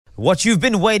What you've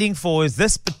been waiting for is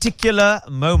this particular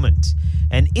moment.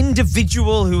 An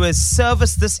individual who has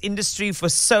serviced this industry for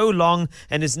so long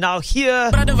and is now here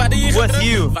with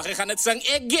you. He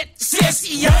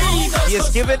has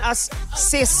given us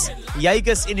 6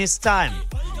 Jaegers in his time.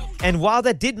 And while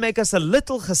that did make us a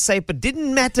little gesape, it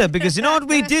didn't matter because you know what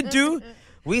we did do?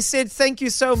 We said thank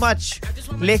you so much,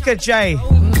 Lekker J.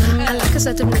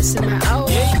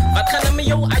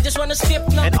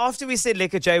 And after we said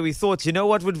Lekker J, we thought, you know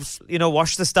what would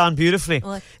wash this down beautifully?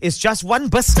 What? It's just one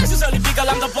biscuit.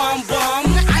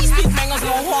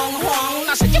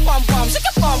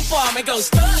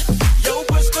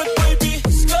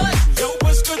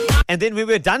 And then when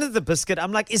we were done with the biscuit,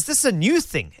 I'm like, is this a new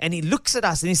thing? And he looks at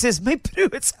us and he says, my bro,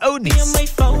 it's Oni.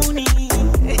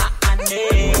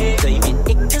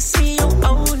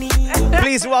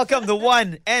 Please welcome the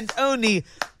one and only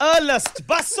Ernest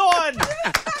Basson.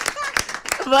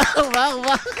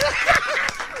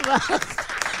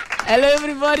 Hello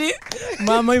everybody.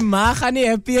 Maar my ma gaan nie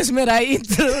happy is met hy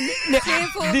intro.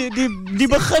 Die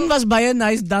begin was baie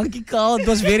nice. Dankie Karl. It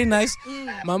was very nice.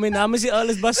 Maar my naam is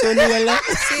Ernest Basson.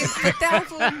 Vertel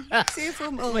vir hom. Sê vir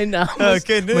hom al. My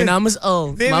naam is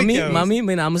Al. Mami,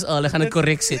 my naam is Al. Ek gaan dit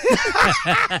korrek sit.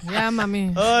 Ja,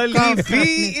 mami. Oli B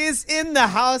is in the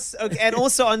house, okay, and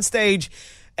also on stage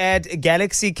at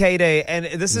Galaxy KDay. And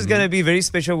this is going to be very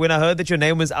special. When I heard that your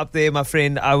name was up there, my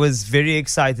friend, I was very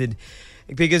excited.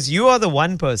 Because you are the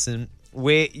one person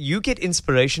where you get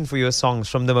inspiration for your songs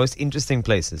from the most interesting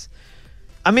places.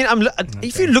 I mean,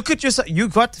 if you look at your song, you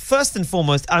got, first and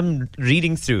foremost, I'm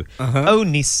reading through.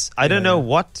 Nis. I don't know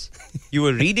what you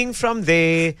were reading from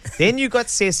there. Then you got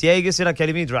 6 Jaegers, you're like,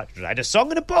 telling me, write a song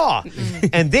in a bar.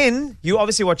 And then you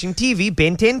obviously watching TV.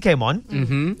 Ben 10 came on.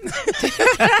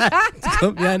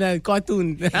 Yeah, no,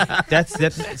 cartoon.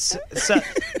 So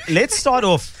let's start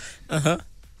off.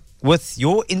 With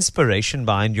your inspiration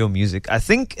behind your music. I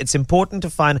think it's important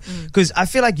to find, because I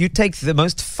feel like you take the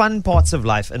most fun parts of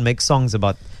life and make songs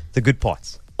about the good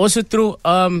parts. Also true.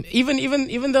 Even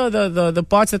the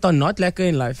parts that are not lekker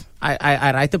in life,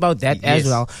 I write about that as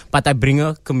well. But I bring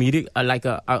a comedic, like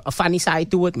a funny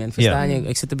side to it, man. Verstaan je?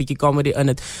 Ek sit 'n bietjie comedy in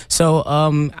it. So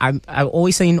I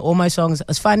always say in all my songs,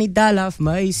 as funny da love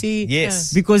meisie.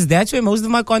 Yes. Because that's where most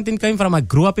of my content came from. I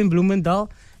grew up in Bloemendal.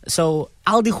 So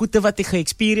al die goede wat ek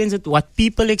ge-experienced, what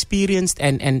people experienced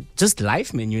and just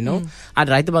life, man, you know. I'd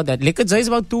write about that. Lekker J is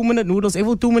about 2-minute noodles. Ek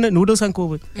wil 2-minute noodles gaan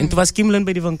koop. En toe was Kimlin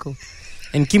by die winkel.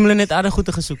 En Kimlin het aardig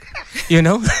goede gesoek. You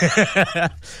know?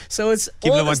 So it's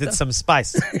Kimlin wanted some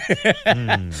spice.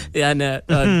 Yeah, no,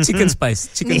 chicken spice.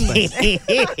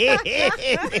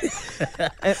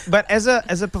 But as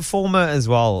a performer as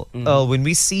well, when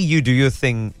we see you do your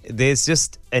thing, there's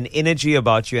just an energy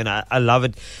about you, and I love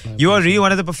it. You are really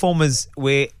one of the performers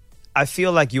where I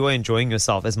feel like you are enjoying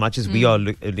yourself as much as we are,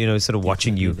 sort of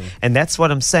watching you. And that's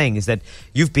what I'm saying, is that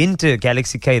you've been to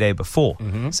Galaxy KDay before.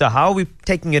 So how are we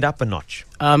taking it up a notch?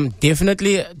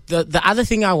 Definitely. The other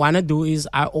thing I want to do is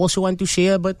I also want to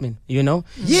share a bit, man. You know?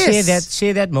 Yes.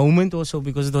 Share that moment also,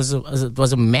 because it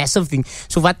was a massive thing.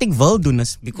 So what ek wil doen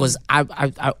is, because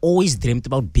I always dreamt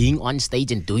about being on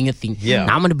stage and doing a thing. Yeah.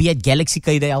 Now I'm going to be at Galaxy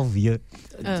KDay alweer.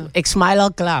 Ek smile al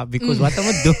klaar, because what I'm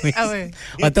going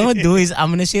to do is I'm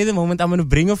going to share the moment. I'm going to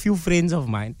bring a few friends of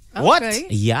mine. What?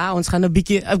 Ja, ons gaan 'n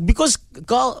bietjie, because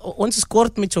Carl, ons is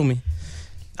kort met Chommy.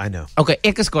 I know. Okay,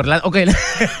 ek is kort. Okay. No.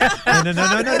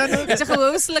 It's a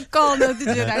gewoon sluk Carl nou te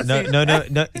doen.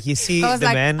 No. You see, the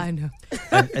like, man. I know.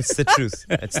 It's the truth.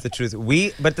 It's the truth.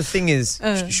 But the thing is,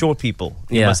 short people,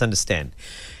 you must understand.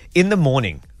 In the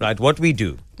morning, right, what we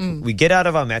do, we get out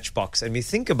of our matchbox and we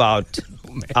think about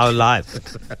our life.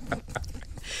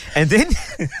 And then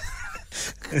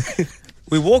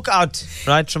we walk out,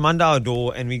 right, from under our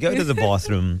door, and we go to the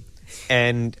bathroom.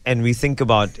 And we think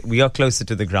about, we are closer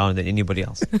to the ground than anybody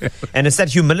else. And it's that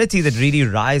humility that really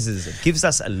rises. It gives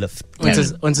us a lift.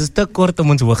 Ons is te kort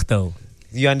om ons hoog te hou.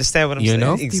 You understand what I'm saying?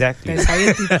 Know? Exactly.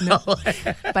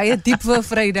 Baie diep vir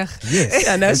Vrydag. Yes.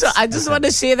 Yeah, no, so I just want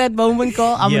to share that moment,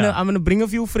 Carl. I'm gonna bring a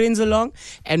few friends along,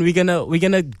 and we're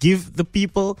gonna give the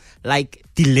people like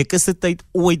die lekkerste tyd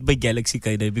ooit by Galaxy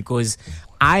KDay, because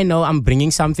I know I'm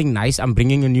bringing something nice. I'm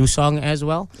bringing a new song as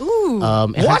well. Ooh.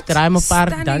 Ek gaan try 'n paar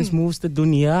dance moves te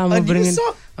doen. Yeah,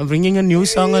 I'm bringing a new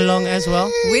song along as well.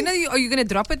 When are you going to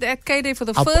drop it at KDay for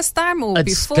the first time or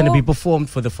It's before? going to be performed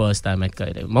for the first time at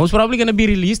KDay. Most probably going to be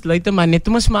released later, maar net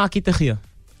om 'n smaakie te gee.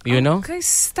 You know? Okay,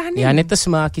 stunning. Ja, net 'n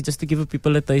smaakie, just to give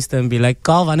people a taste and be like,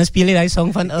 Carl, wanneer speel jy daai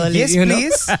song van early? Yes, you know?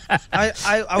 please.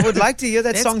 I would like to hear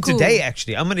that That's song cool. today.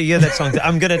 Actually, I'm going to hear that song.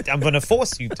 I'm gonna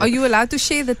force you to. Are you allowed to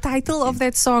share the title of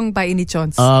that song by any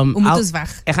chance? Moet ons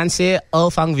weg? Ek gaan sê al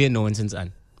vang weer nonsens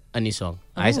aan. in die song.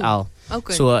 Hij is al.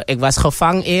 Okay. So, ik was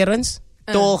gevang ergens.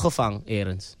 Tolgevang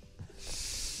ergens.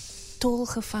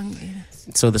 Tolgevangen.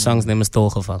 So, the song's name is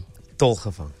Tolgevang.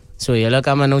 Tolgevang. So, jullie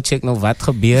kan maar nou checken of wat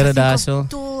gebeurde daar zo.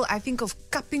 Tol, I think of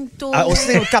cupping toll. I also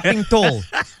think of cupping toll.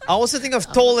 I also think of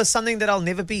toll as something that I'll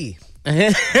never be.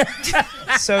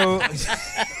 So...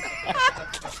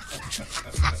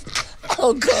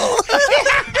 Oh, God.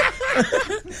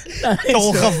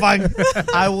 Tolgevang.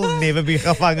 I will never be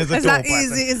gevang as a Is tol that person.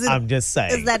 easy? Is it, I'm just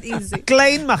saying. Is that easy?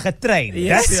 Klein maar getrain.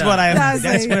 Yes, That's yeah. what I am. That's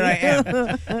That's it. where I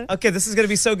am. Okay, this is going to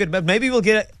be so good. But maybe we'll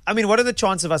get what are the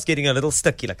chances of us getting a little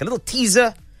sticky, like a little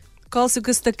teaser? Kaal soek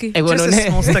 'n stukkie. Ik wil Just nog a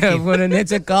small stukkie. Ik wil nog net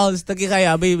zeggen, Carl, een stukje ga je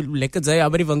hebben. Lekker zijn,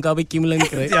 hebben die van Kabi Kimlen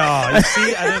krijgen. Yeah, you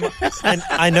see, and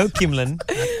I know Kimlen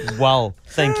well.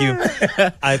 Thank you.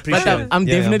 I appreciate But it. I'm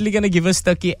Yeah, definitely gonna give a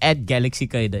stukje at Galaxy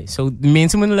KDay. So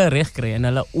mensen moeten hulle recht krijgen en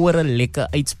hulle ore lekker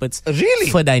uitspits. Really?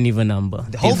 Voor die nieuwe number.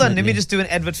 Hold on, let me just do an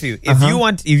advert for you.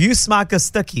 If you smaak a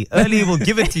stukkie, early we'll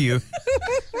give it to you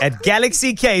at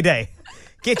Galaxy KDay.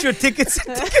 Get your tickets.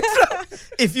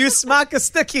 If you smaak a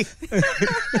stukkie,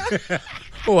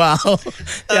 Wow.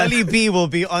 Early B will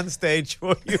be on stage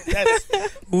for you.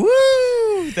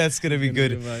 That's going to be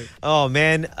good. Oh,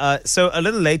 man. So a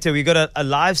little later, we got a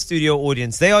live studio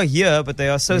audience. They are here, but they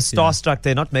are so starstruck.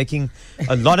 They're not making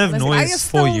a lot of noise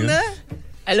for you.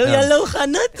 Hallo, hallo,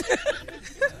 gaan het?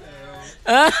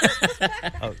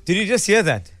 Oh, did you just hear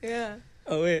that? Yeah.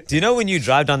 Oh, wait. Do you know when you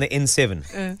drive down the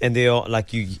N7 and they are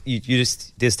like you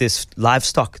just there's this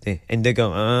livestock there and they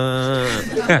go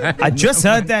I just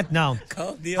heard that now.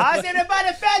 How's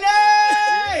everybody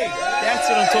feeling? That's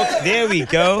what I'm talking. There we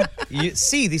go. You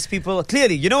see these people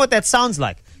clearly. You know what that sounds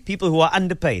like? People who are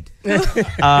underpaid.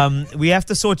 We have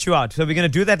to sort you out. So we're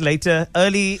going to do that later.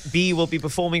 Early B will be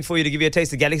performing for you to give you a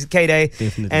taste of Galaxy KDay.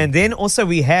 Definitely. And then also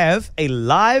we have a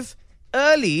live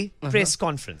early press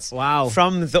conference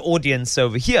from the audience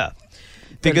over here.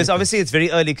 Because obviously it's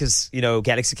very early because,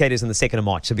 Galaxy KDay is on the 2nd of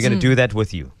March. So we're going to do that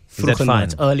with you. Is that fine?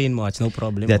 March, early in March, no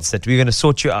problem. That's it. We're going to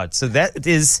sort you out. So that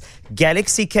is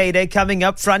Galaxy KDay coming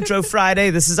up, Front Row Friday.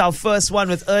 This is our first one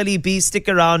with Early B. Stick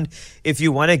around if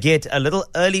you want to get a little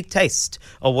early taste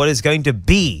of what is going to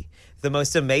be the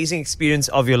most amazing experience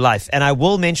of your life. And I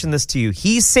will mention this to you.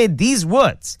 He said these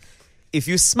words. If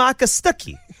you smaak a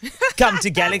stukkie, come to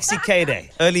Galaxy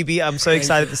KDay. Early B, I'm so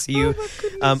excited to see you.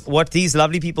 What these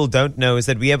lovely people don't know is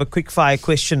that we have a quick fire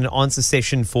question and answer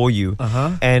session for you.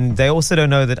 And they also don't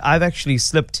know that I've actually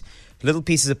slipped little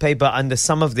pieces of paper under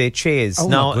some of their chairs. Oh,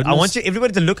 now, my goodness. I want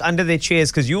everybody to look under their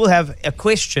chairs because you will have a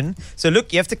question. So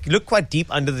look, you have to look quite deep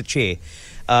under the chair.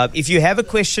 If you have a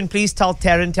question, please tell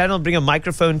Taryn. Taryn will bring a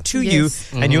microphone to you,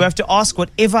 and you have to ask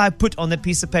whatever I put on that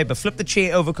piece of paper. Flip the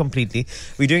chair over completely.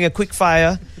 We're doing a quick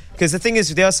fire. Because the thing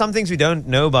is, there are some things we don't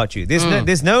know about you.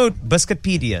 There's no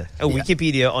Biscuitpedia, a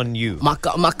Wikipedia on you.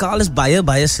 Maar Carl is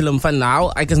baie slim van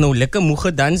nou. Ek is nou lekker moe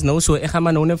gedans nou, so ek gaan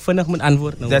maar nou net vinnig moet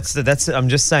antwoord nou. That's I'm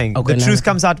just saying. Okay, the truth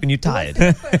comes out when you're tired.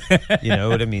 You know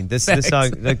what I mean? This how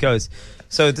that goes.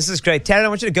 So this is great. Taryn, I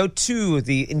want you to go to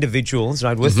the individuals,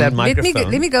 right, with that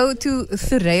microphone. Let me go to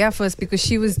Thureya first because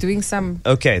she was doing some.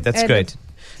 Okay, that's great.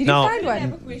 Did Now, you find one? I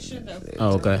have a question though.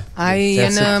 Oh, okay.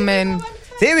 Man.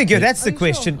 there we go. That's the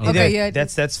question. Okay, yeah.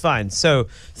 That's fine. So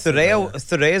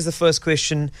Thureya is the first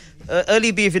question.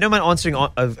 Early B, if you don't mind answering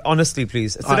honestly,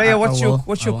 please. Thureya, what's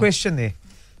your question there?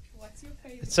 What's your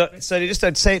favorite? So just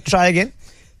try again.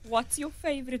 What's your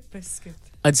favorite biscuit?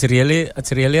 It's really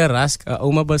a rask,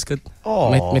 oma biscuit. Oh.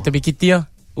 Met 'n bietjie tee.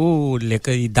 Ooh,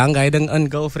 lekker die dangheiding in,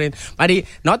 girlfriend. Maar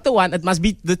not the one, it must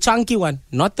be the chunky one.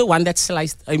 Not the one that's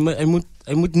sliced. I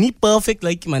moet nie perfect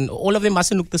like, man. All of them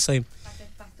mustn't look the same.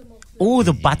 Oh,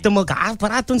 the buttermilk.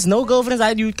 Praat ons nou,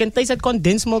 girlfriends. You can taste that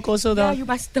condensed milk also. Yeah, you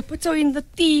must dip it so in the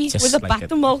tea Just with the like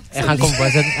buttermilk. Ek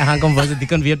gaan kom visit. Die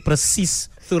kan weet presies.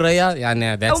 Thureya, yeah,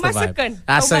 nee, that's the vibe.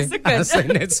 Sy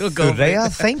net so go. Thureya,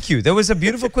 thank you. That was a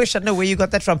beautiful question. I don't know where you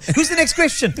got that from. Who's the next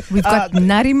question? We've got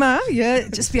Narima here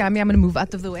just behind me. I'm going to move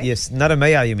out of the way. Yes,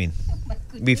 Naramaya, you mean?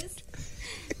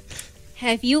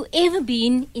 Have you ever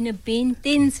been in a Ben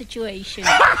 10 situation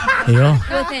Yeah.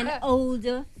 with an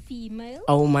older female?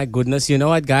 Oh my goodness. You know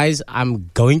what, guys? I'm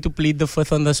going to plead the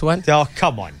fifth on this one. Oh,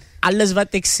 come on. Alles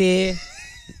wat ek sê,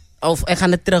 of ek gaan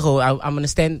dit terughou. I'm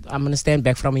gonna stand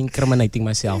back from incriminating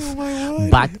myself.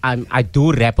 But I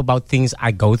do rap about things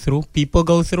I go through, people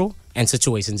go through, and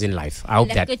situations in life. I hope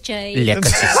Lekker that. chai.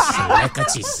 Lekker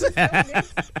cheese.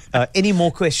 Any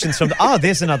more questions from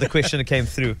there's another question that came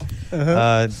through.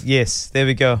 Yes, there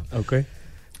we go.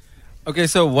 Okay,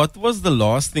 so what was the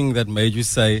last thing that made you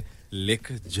say,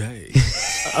 Lekker J?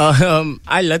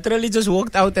 I literally just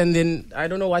walked out and then I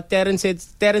don't know what Terrence said.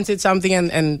 Terrence said something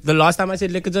and the last time I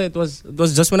said Lekker Zai, it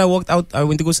was just when I walked out. I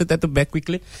went to go sit at the back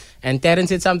quickly and Terrence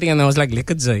said something and I was like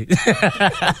Lekker Zai.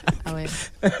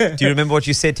 Do you remember what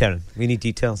you said, Taryn? We need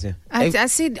details, yeah. I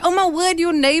said, oh my word,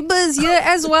 your neighbor's here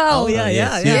as well. Oh yeah.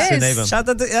 Yes, your neighbor. Shout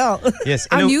out to El. Yes.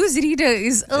 Our newsreader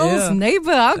is Earl's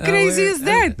neighbor. How crazy is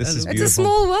that? This is It's a beautiful.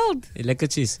 small world. Lekker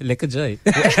cheese, Lekker Zai.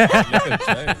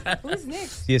 Who's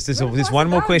next? Yes, there's one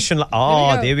more question.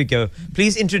 Oh, there we go.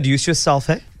 Please introduce yourself,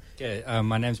 hey? Okay,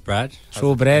 my name's Brad.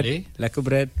 So bread, lekker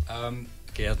bread.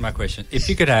 Okay, here's my question. If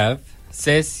you could have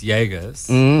 6 Jaegers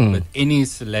with any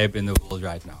celeb in the world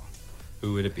right now,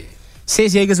 who would it be?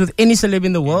 6 Jaegers with any celeb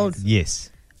in the world. Yes.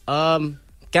 Can't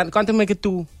I make it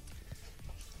 2?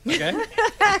 Okay.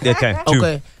 Okay, 2.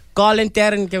 Okay. Carl and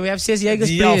Terren, can we have 6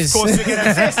 Jaegers, Yeah, please? of course we can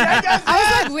have 6 Jaegers. I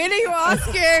was like, when are you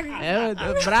asking?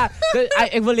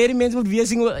 Ek wil hê die mense moet weer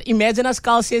sing. Imagine as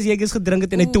Carl 6 Jaegers gedrink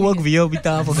het en hy toe ook weer op die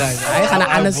tafel guys. Hy gaan 'n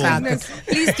ander saak.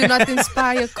 Please do not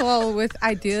inspire Carl with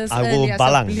ideas. I will earlier,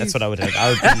 balang. please. That's what I would have. I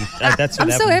would be, that's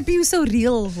what I'm so happened. happy you're so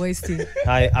real, Wasty.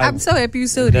 I'm I'm so happy you're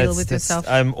so real with yourself.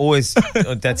 I'm always,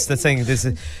 that's the thing.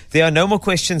 There are no more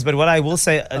questions, but what I will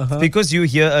say, because you're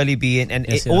here early, B, and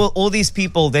Yes, all these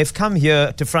people, they've come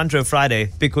here to Front Row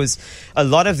Friday because a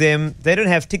lot of them, they don't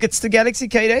have tickets to Galaxy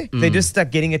KDay. They just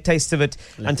start getting a taste of it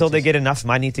until they get enough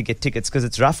money to get tickets because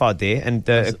it's rough out there and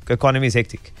the economy is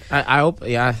hectic. I hope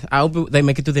they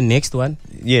make it to the next one.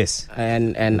 Yes.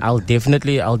 And I'll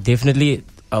definitely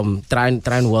try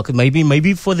and work it.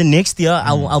 Maybe for the next year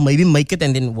I'll maybe make it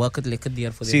and then work it lekker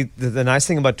there for them. See, the nice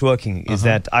thing about twerking is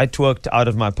that I twerked out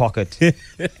of my pocket.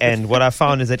 And what I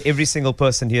found is that every single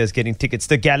person here is getting tickets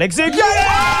to Galaxy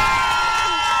KDay!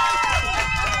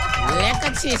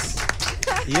 Lekker sis.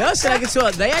 Yes, like it's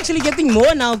so they're actually getting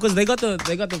more now because they got the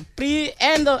pre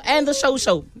and the show.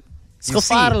 It's You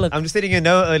see, gevaarlijk. I'm just letting you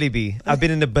know, Early B. I've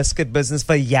been in the biscuit business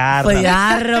for years. Vir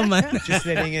jare, man. Just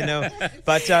letting you know.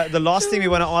 But the last thing we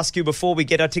want to ask you before we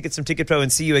get our tickets from Ticket Pro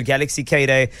and see you at Galaxy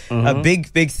KDay, a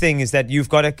big thing is that you've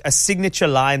got a signature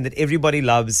line that everybody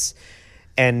loves,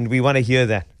 and we want to hear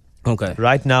that. Okay.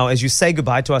 Right now, as you say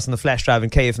goodbye to us on the flash drive in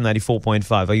KF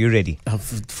 94.5, are you ready?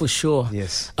 For sure.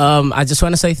 Yes. I just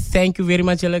want to say thank you very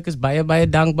much, julle. Ek is baie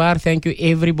dankbaar. Thank you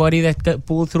everybody that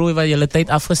pulled through wat julle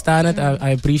tyd afgestaan het. I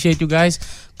appreciate you guys.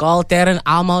 Carl, Terren,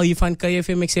 almal hier van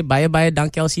KFM. Ek sê baie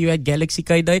dankie. I'll see you at Galaxy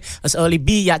KDay. As Early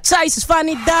B. Ja, Chase is van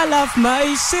die Dalaf,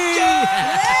 meisie.